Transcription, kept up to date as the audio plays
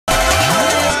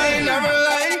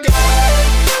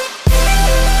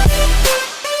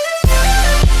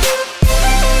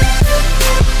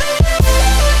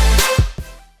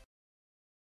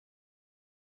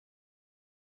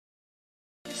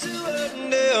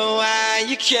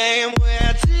you came,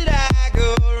 where did I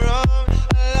go wrong?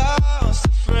 I lost a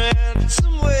friend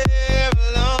somewhere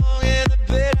along in the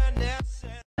bitterness.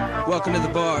 Welcome to the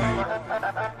bar.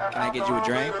 Can I get you a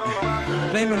drink?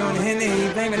 Blame it on the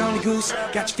Henny, blame it on the goose.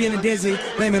 Got you feeling dizzy.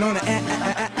 Blame it on the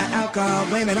alcohol.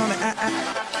 Blame it on the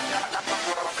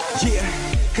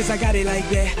Yeah, cause I got it like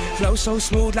that. Flow so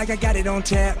smooth like I got it on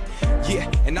tap. Yeah,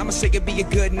 and I'ma say it be a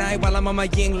good night while I'm on my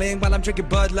Yingling, while I'm drinking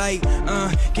Bud Light.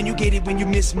 Can you get it when you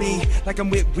miss me? Like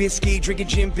I'm with whiskey, drinking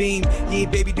Jim Beam. Yeah,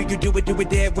 baby, do it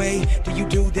that way? Do you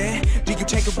do that? Do you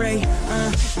take a ray?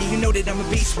 Yeah, you know that I'm a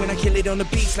beast when I kill it on the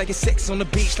beach. Like it's sex on the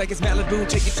beach, like it's Malibu.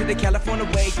 Take it to the California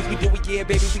way, cause we do it, yeah,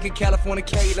 baby, we can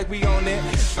Californicate like we on that.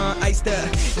 Iced up,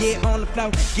 yeah, on the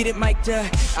floor, get it mic'd up.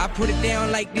 I put it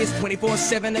down like this,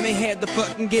 24/7, let me have the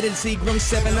fucking get it, Seagram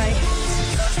 7 night.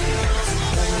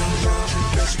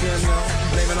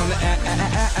 Blame it on the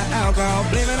alcohol,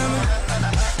 blame it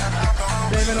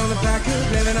on the vodka,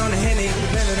 blame it on the Henny,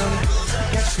 blame it on the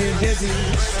got you feeling dizzy.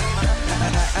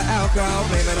 Alcohol,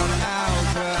 blame it on the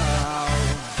alcohol.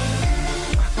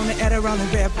 On the Adderall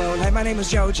and Red Bull, like my name is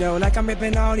JoJo, like I'm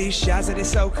ripping all these shots that it's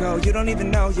so cold. You don't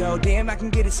even know, yo. Damn, I can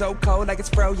get it so cold, like it's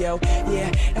fro, yo. Yeah,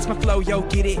 that's my flow, yo.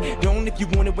 Get it? Don't if you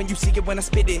want it when you see it when I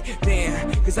spit it.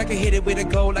 Damn, cause I can hit it with a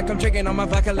gold, like I'm drinking on my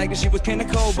vodka, like the shit was kinda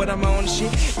cold, but I'm on the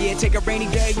shit. Yeah, take a rainy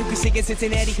day, you can sing in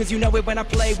Cincinnati, cause you know it when I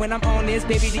play. When I'm on this,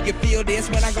 baby, do you feel this?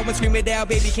 When I go and scream it out,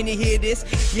 baby, can you hear this?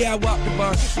 Yeah, I walk the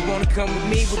bar. You wanna come with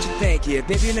me? What you think? Yeah,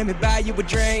 baby, let me buy you a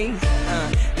drink.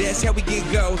 That's how we get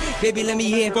go. Baby, let me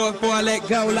hear before I let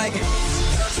go, like got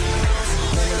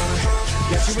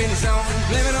you in the zone.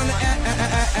 Blame it on the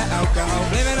alcohol.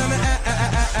 Blame it on the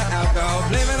alcohol.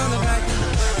 Blame it on the night.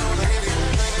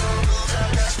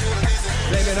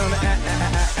 Blame it on the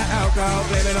alcohol.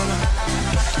 Blame it on the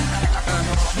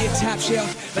yeah, top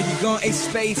shelf, like you gone ace of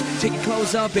spades. Take your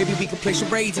clothes off, baby, we can play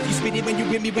charades. If you spit it when you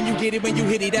hit me, when you get it, when you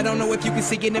hit it. I don't know if you can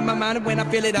see it in my mind, and when I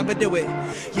feel it, I'ma do it.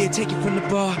 Yeah, take it from the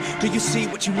bar. Do you see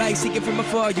what you like? See it from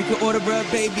afar. You can order a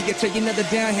baby, I'll take another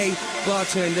down. Hey,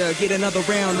 bartender, get another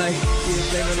round. Like,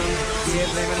 blame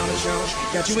it on the show.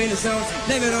 Got you in the zone.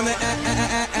 Blame it on the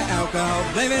alcohol.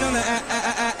 Blame it on the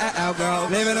alcohol.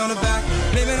 Blame it on the back.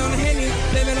 Blame it on the Henny.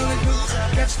 Blame it on the goose.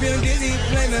 Got you feeling dizzy.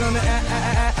 Blame it on the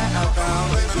alcohol.